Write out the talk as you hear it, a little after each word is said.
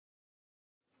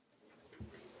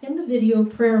In the video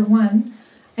Prayer 1,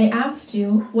 I asked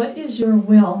you, what is your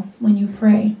will when you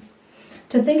pray?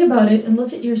 To think about it and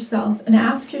look at yourself and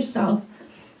ask yourself,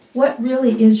 what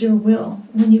really is your will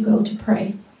when you go to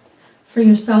pray? For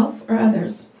yourself or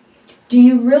others? Do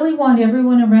you really want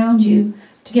everyone around you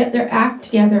to get their act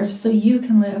together so you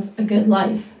can live a good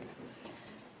life?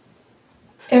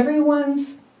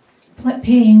 Everyone's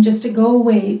pain just to go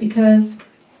away because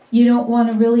you don't want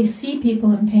to really see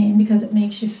people in pain because it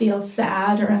makes you feel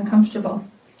sad or uncomfortable.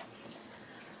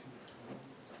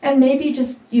 And maybe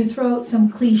just you throw out some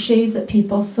cliches at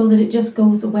people so that it just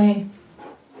goes away,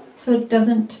 so it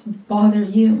doesn't bother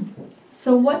you.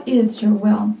 So what is your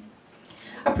will?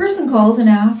 A person called and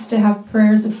asked to have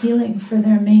prayers of healing for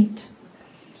their mate.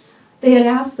 They had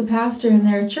asked the pastor in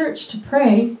their church to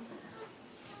pray,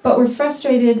 but were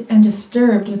frustrated and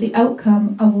disturbed with the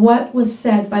outcome of what was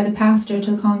said by the pastor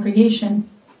to the congregation.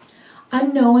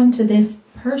 Unknown to this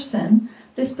person,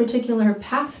 this particular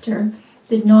pastor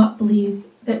did not believe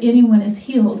that anyone is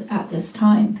healed at this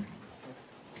time.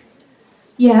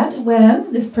 Yet,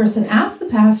 when this person asked the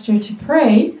pastor to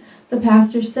pray, the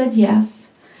pastor said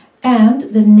yes, and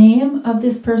the name of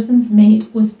this person's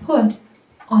mate was put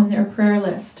on their prayer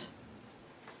list.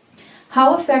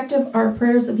 How effective are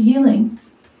prayers of healing?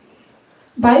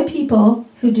 By people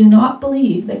who do not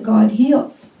believe that God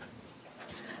heals.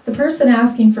 The person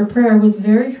asking for prayer was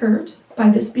very hurt by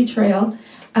this betrayal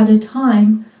at a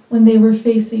time when they were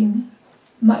facing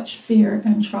much fear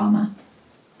and trauma.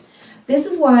 This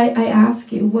is why I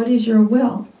ask you, what is your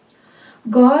will?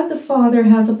 God the Father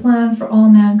has a plan for all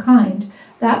mankind.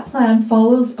 That plan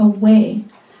follows a way,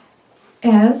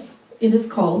 as it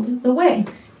is called the way.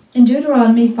 In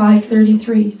Deuteronomy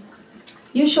 5:33,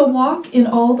 you shall walk in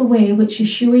all the way which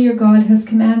Yeshua your God has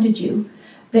commanded you,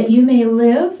 that you may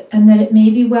live and that it may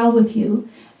be well with you,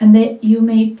 and that you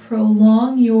may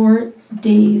prolong your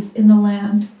days in the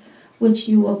land which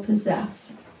you will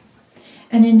possess.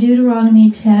 And in Deuteronomy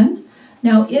 10,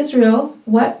 now Israel,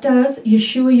 what does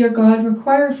Yeshua your God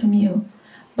require from you?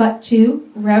 But to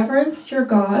reverence your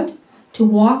God, to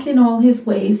walk in all his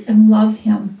ways and love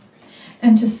him,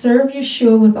 and to serve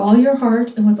Yeshua with all your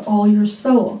heart and with all your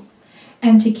soul,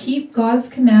 and to keep God's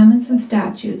commandments and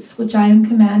statutes, which I am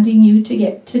commanding you to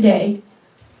get today,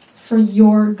 for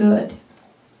your good.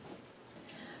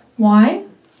 Why?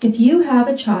 If you have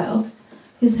a child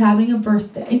who's having a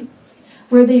birthday,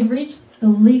 where they've reached the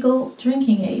legal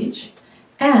drinking age,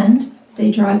 and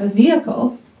they drive a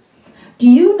vehicle, do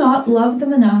you not love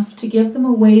them enough to give them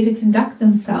a way to conduct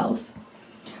themselves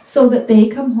so that they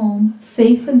come home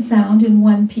safe and sound in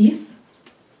one piece?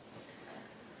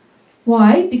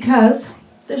 Why? Because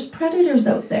there's predators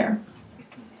out there.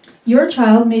 Your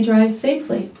child may drive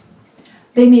safely.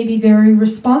 They may be very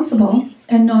responsible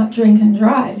and not drink and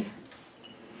drive.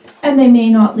 And they may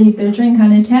not leave their drink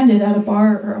unattended at a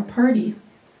bar or a party.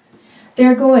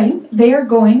 They're going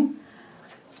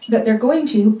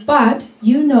to, but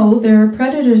you know there are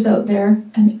predators out there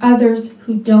and others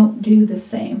who don't do the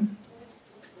same.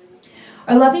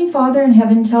 Our loving Father in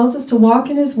heaven tells us to walk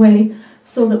in his way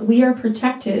so that we are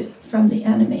protected from the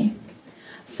enemy,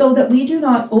 so that we do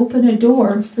not open a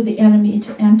door for the enemy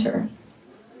to enter.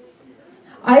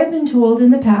 I have been told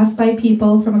in the past by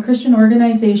people from a Christian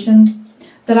organization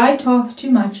that I talk too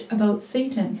much about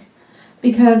Satan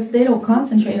because they don't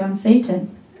concentrate on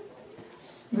Satan.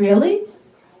 Really?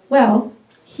 Well,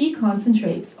 he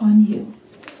concentrates on you.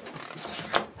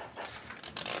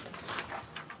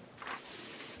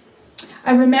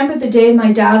 I remember the day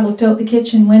my dad looked out the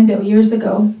kitchen window years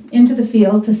ago into the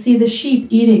field to see the sheep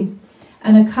eating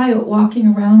and a coyote walking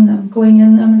around them, going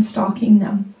in them and stalking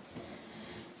them.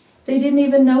 They didn't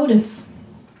even notice.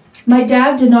 My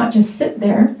dad did not just sit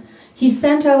there. He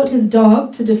sent out his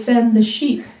dog to defend the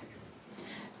sheep.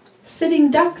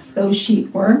 Sitting ducks, those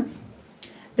sheep were.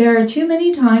 There are too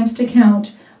many times to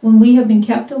count when we have been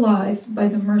kept alive by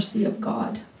the mercy of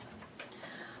God.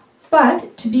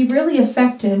 But to be really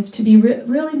effective, to be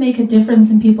really make a difference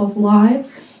in people's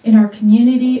lives, in our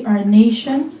community, our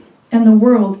nation, and the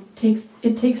world,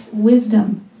 it takes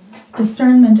wisdom,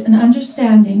 discernment, and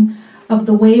understanding of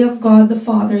the way of God the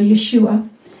Father, Yeshua,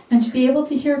 and to be able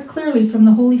to hear clearly from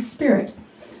the Holy Spirit,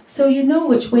 so you know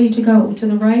which way to go, to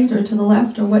the right or to the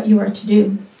left, or what you are to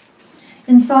do.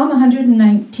 In Psalm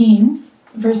 119,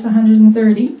 verse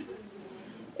 130,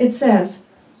 it says,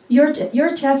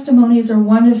 Your testimonies are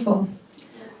wonderful.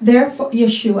 Therefore,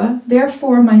 Yeshua,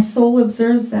 therefore my soul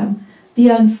observes them. The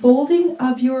unfolding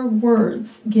of your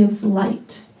words gives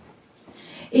light.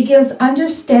 It gives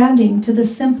understanding to the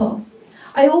simple.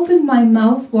 I opened my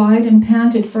mouth wide and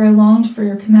panted, for I longed for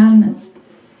your commandments.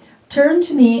 Turn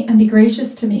to me and be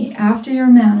gracious to me after your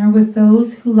manner with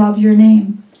those who love your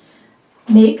name.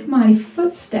 Make my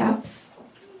footsteps,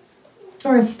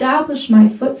 or establish my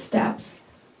footsteps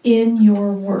in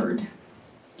your word.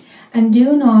 And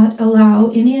do not allow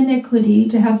any iniquity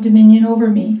to have dominion over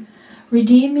me.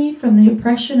 Redeem me from the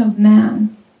oppression of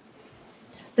man,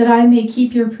 that I may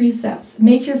keep your precepts.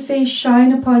 Make your face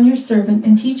shine upon your servant,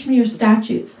 and teach me your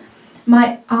statutes.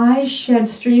 My eyes shed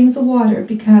streams of water,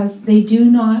 because they do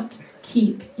not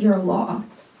keep your law.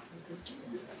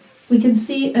 We can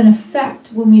see an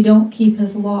effect when we don't keep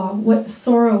his law, what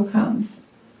sorrow comes.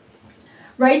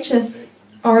 Righteous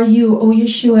are you, O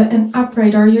Yeshua, and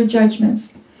upright are your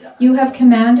judgments. You have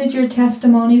commanded your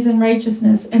testimonies in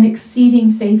righteousness and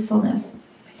exceeding faithfulness.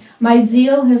 My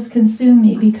zeal has consumed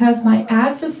me, because my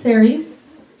adversaries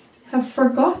have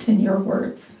forgotten your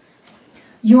words.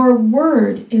 Your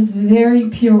word is very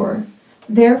pure,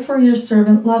 therefore your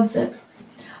servant loves it.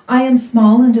 I am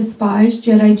small and despised,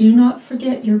 yet I do not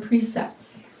forget your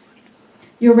precepts.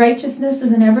 Your righteousness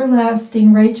is an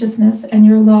everlasting righteousness, and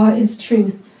your law is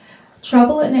truth.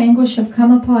 Trouble and anguish have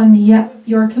come upon me, yet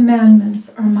your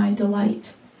commandments are my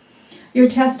delight. Your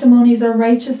testimonies are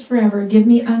righteous forever. Give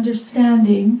me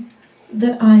understanding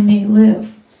that I may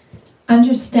live.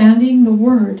 Understanding the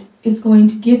word is going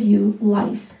to give you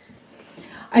life.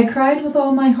 I cried with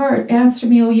all my heart, answer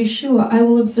me, O Yeshua, I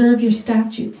will observe your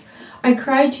statutes. I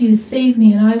cried to you, save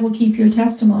me, and I will keep your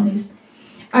testimonies.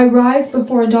 I rise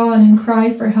before dawn and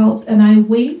cry for help, and I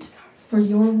wait for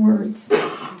your words.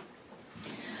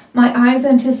 My eyes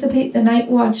anticipate the night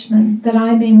watchman, that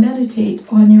I may meditate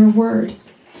on your word.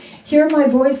 Hear my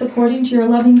voice according to your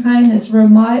loving kindness.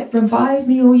 Revive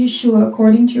me, O Yeshua,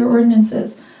 according to your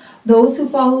ordinances. Those who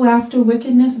follow after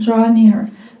wickedness draw near.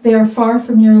 They are far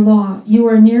from your law. You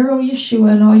are near, O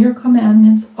Yeshua, and all your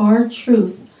commandments are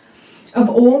truth. Of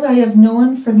old I have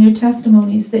known from your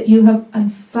testimonies that you have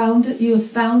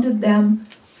founded them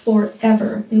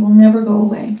forever. They will never go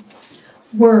away.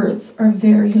 Words are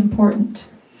very important.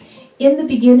 In the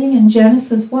beginning, in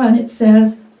Genesis 1, it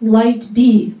says, light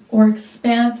be, or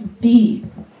expanse be.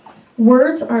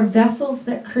 Words are vessels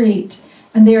that create,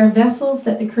 and they are vessels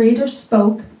that the Creator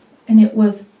spoke, and it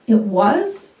was,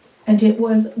 and it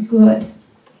was good.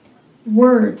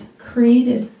 Words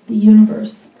created the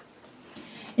universe.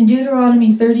 In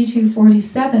Deuteronomy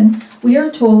 32:47, we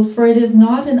are told, for it is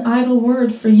not an idle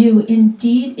word for you,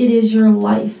 indeed it is your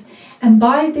life. And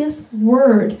by this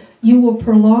word you will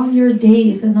prolong your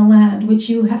days in the land which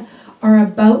you are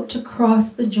about to cross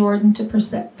the Jordan to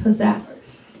possess.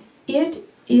 It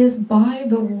is by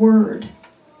the word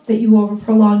that you will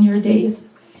prolong your days.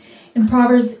 In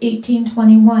Proverbs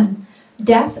 18:21,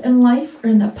 death and life are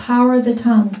in the power of the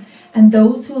tongue, and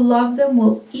those who love them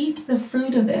will eat the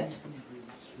fruit of it.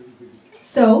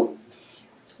 So,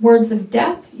 words of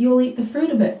death, you will eat the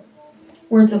fruit of it.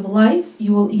 Words of life,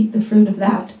 you will eat the fruit of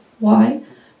that. Why?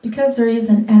 Because there is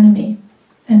an enemy,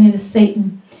 and it is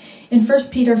Satan. In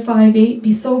 1 Peter 5:8,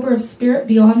 be sober of spirit,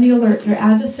 be on the alert. Your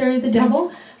adversary, the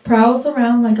devil, prowls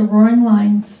around like a roaring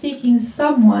lion, seeking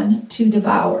someone to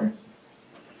devour.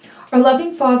 Our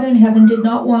loving Father in heaven did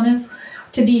not want us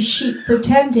to be sheep,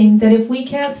 pretending that if we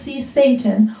can't see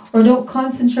Satan or don't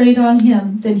concentrate on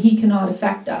him, then he cannot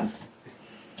affect us.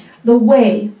 The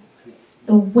way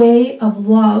of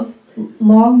love,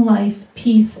 long life,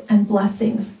 peace, and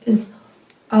blessings is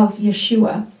of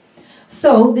Yeshua.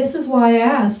 So this is why I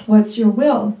asked, what's your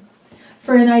will?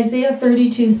 For in Isaiah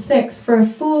 32:6, for a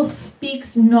fool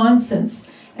speaks nonsense,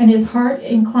 and his heart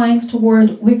inclines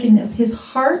toward wickedness. His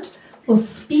heart will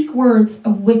speak words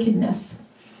of wickedness.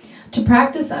 To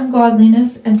practice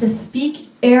ungodliness and to speak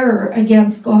error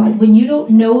against God. When you don't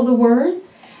know the word,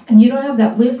 and you don't have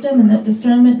that wisdom and that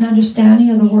discernment and understanding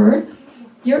of the word,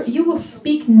 you will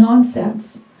speak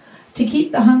nonsense to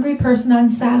keep the hungry person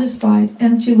unsatisfied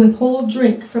and to withhold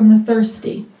drink from the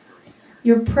thirsty.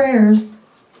 Your prayers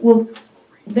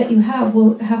that you have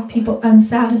will have people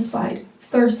unsatisfied,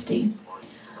 thirsty.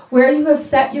 Where you have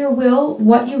set your will,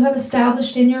 what you have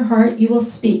established in your heart, you will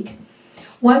speak.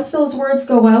 Once those words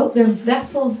go out, they're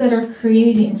vessels that are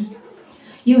creating.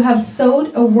 You have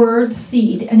sowed a word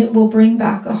seed, and it will bring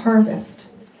back a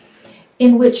harvest.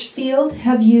 In which field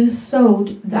have you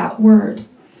sowed that word?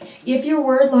 If your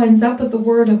word lines up with the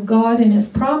word of God and his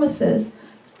promises,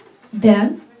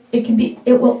 then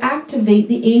it will activate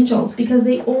the angels, because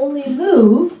they only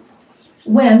move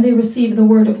when they receive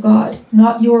the word of God,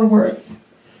 not your words.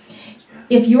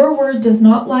 If your word does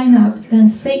not line up, then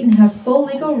Satan has full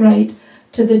legal right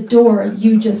to the door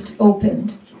you just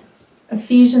opened.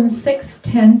 Ephesians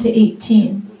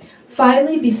 6:10-18.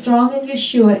 Finally, be strong in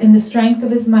Yeshua in the strength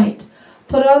of his might.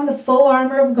 Put on the full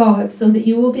armor of God so that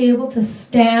you will be able to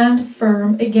stand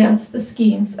firm against the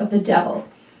schemes of the devil.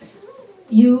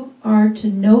 You are to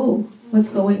know what's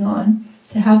going on,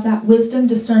 to have that wisdom,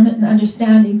 discernment, and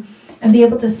understanding, and be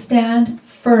able to stand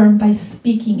firm by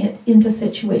speaking it into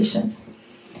situations.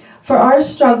 For our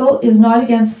struggle is not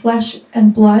against flesh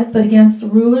and blood, but against the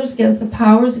rulers, against the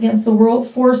powers, against the world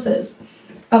forces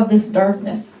of this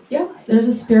darkness. Yeah, there's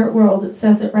a spirit world. It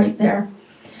says it right there.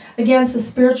 Against the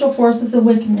spiritual forces of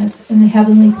wickedness in the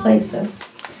heavenly places.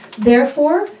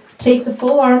 Therefore, take the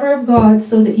full armor of God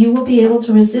so that you will be able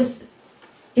to resist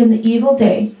in the evil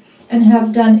day and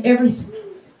have done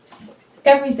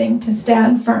everything to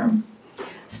stand firm.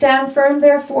 Stand firm,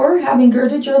 therefore, having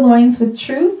girded your loins with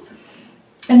truth,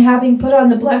 and having put on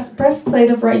the breastplate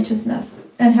of righteousness,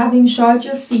 and having shod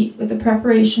your feet with the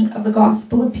preparation of the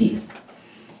gospel of peace.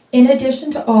 In addition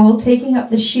to all, taking up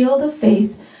the shield of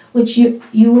faith, which you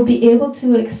will be able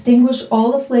to extinguish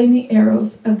all the flaming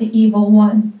arrows of the evil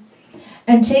one.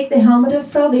 And take the helmet of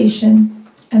salvation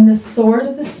and the sword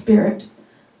of the Spirit,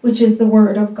 which is the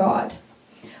word of God.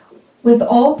 With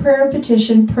all prayer and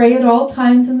petition, pray at all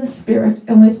times in the Spirit,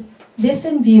 and with this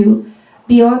in view,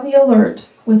 be on the alert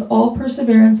with all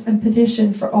perseverance and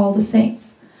petition for all the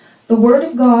saints. The word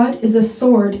of God is a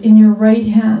sword in your right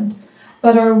hand,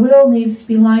 but our will needs to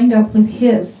be lined up with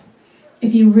His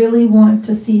if you really want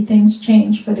to see things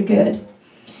change for the good.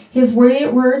 His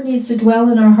word needs to dwell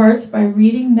in our hearts by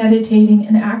reading, meditating,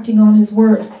 and acting on His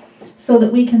word so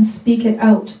that we can speak it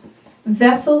out.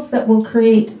 Vessels that will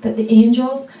create that the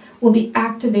angels will be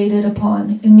activated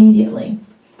upon immediately.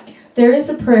 There is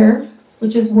a prayer,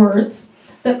 which is words,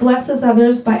 that blesses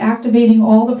others by activating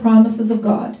all the promises of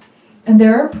God. And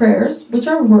there are prayers, which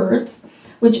are words,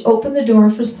 which open the door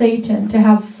for Satan to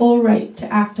have full right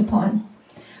to act upon.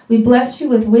 We bless you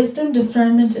with wisdom,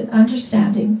 discernment, and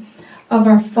understanding of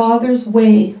our Father's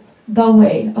way, the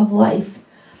way of life.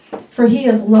 For He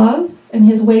is love, and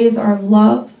His ways are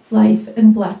love, life,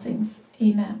 and blessings.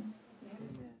 Amen.